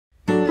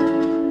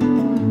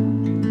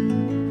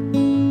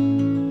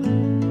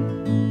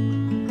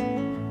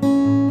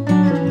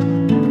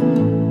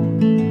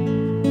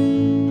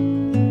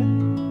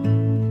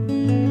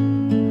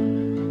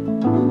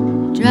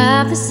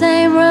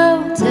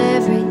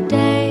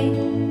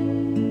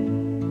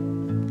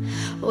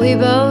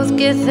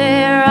get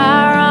there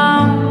our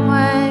own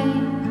way.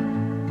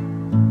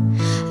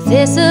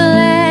 Thistle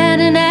and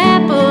an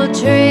apple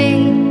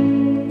tree,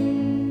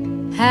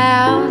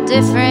 how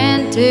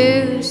different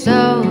two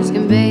souls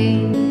can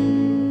be.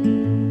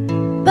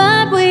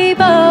 But we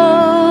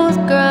both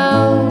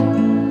grow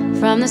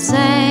from the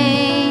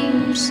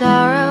same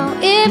sorrow.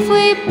 If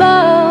we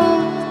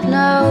both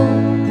know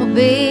we'll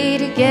be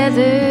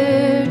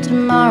together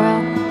tomorrow,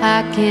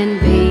 I can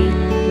be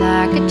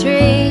like a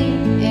tree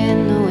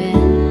in the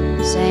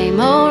wind, same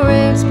old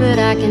roots but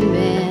I can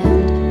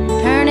bend,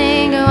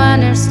 turning to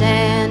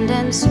understand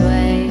and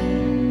sway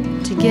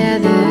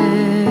together.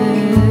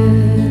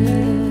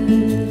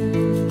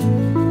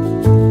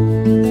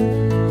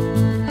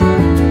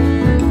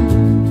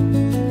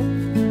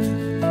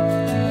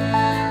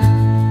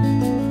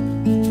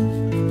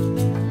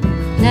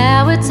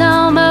 Now it's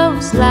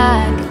almost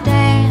like a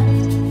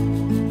dance,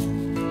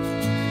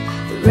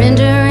 the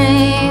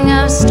rendering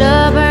of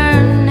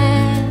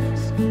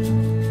stubbornness,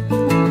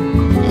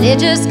 and it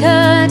just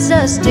cuts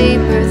us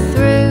deeper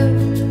through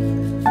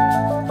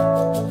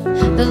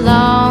the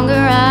longer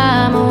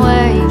I'm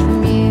away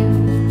from you.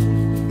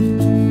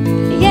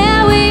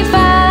 Yeah, we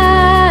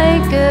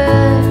fight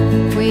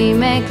good, we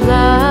make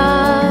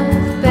love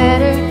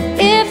better.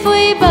 If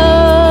we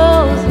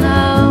both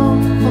know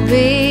we'll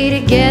be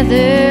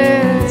together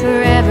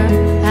forever,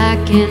 I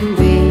can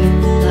be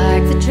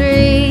like the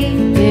tree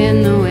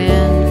in the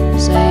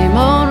wind, same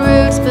old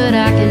roots but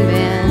I can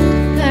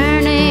bend,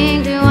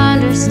 learning to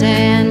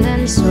understand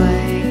and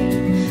sway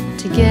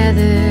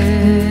together.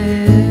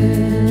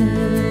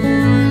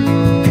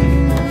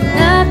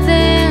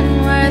 Nothing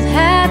worth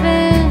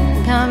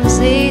having comes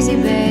easy,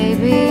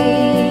 baby.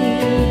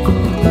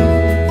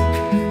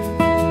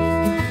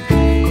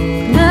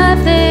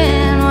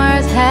 Nothing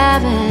worth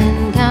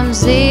having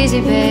comes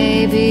easy,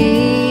 baby.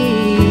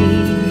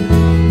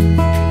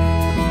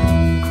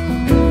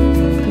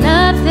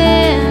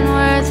 Nothing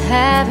worth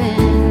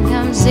having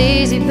comes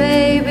easy,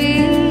 baby.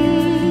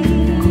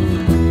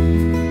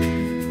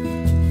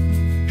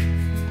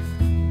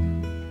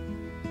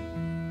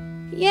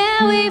 Yeah,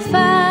 we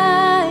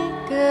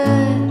fight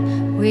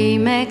good, we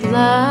make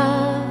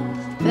love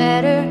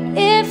better.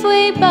 If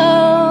we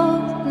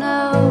both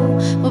know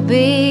we'll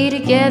be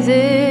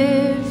together